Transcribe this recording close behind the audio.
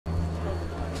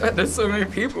there's so many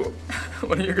people.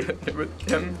 What are you gonna do with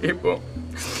 10 people?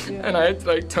 Yeah. And I had to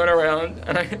like turn around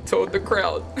and I told the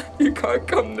crowd, you can't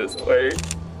come this way.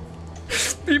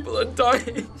 People are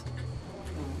dying.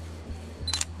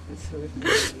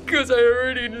 Because I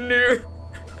already knew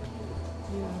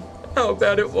how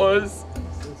bad it was.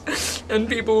 And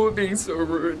people were being so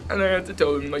rude. And I had to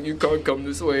tell them, like, you can't come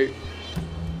this way.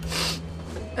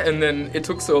 And then it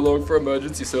took so long for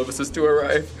emergency services to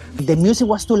arrive. The music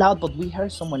was too loud, but we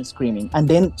heard someone screaming. And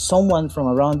then someone from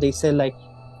around, they said, like,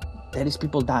 there is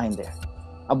people dying there.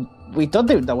 We thought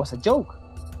that was a joke.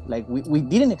 Like, we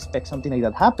didn't expect something like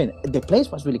that happen. The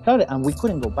place was really crowded and we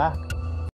couldn't go back.